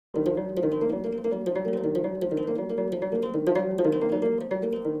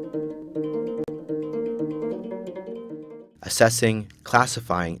Assessing,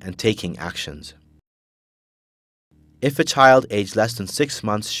 classifying, and taking actions. If a child aged less than 6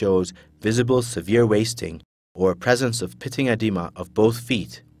 months shows visible severe wasting or presence of pitting edema of both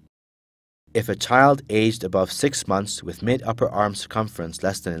feet, if a child aged above 6 months with mid-upper arm circumference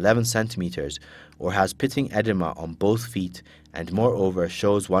less than 11 centimeters or has pitting edema on both feet and moreover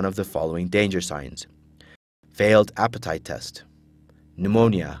shows one of the following danger signs: failed appetite test,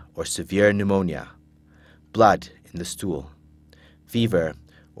 pneumonia or severe pneumonia, blood in the stool, fever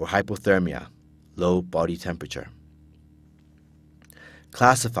or hypothermia, low body temperature.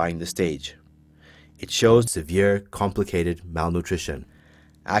 Classifying the stage. It shows severe complicated malnutrition.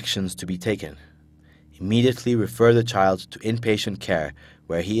 Actions to be taken. Immediately refer the child to inpatient care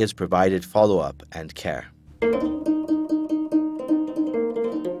where he is provided follow-up and care.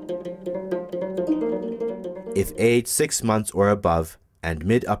 If age 6 months or above and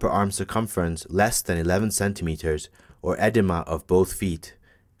mid-upper arm circumference less than 11 centimeters or edema of both feet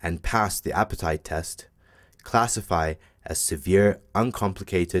and pass the appetite test, classify as severe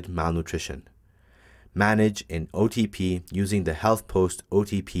uncomplicated malnutrition. Manage in OTP using the Health Post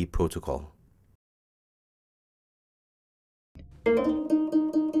OTP protocol.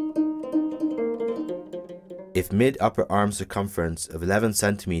 If mid-upper arm circumference of 11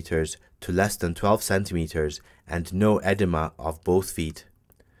 centimeters to less than 12 centimeters and no edema of both feet,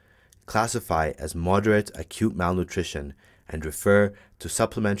 classify as moderate acute malnutrition and refer to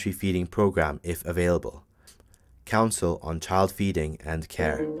supplementary feeding program if available. Counsel on child feeding and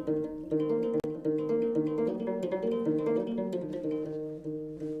care.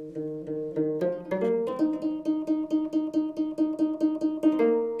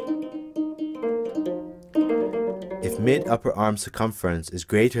 If mid-upper arm circumference is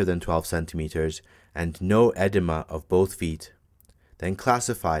greater than 12 centimeters and no edema of both feet, then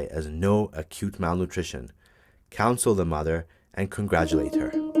classify as no acute malnutrition. Counsel the mother and congratulate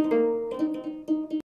her.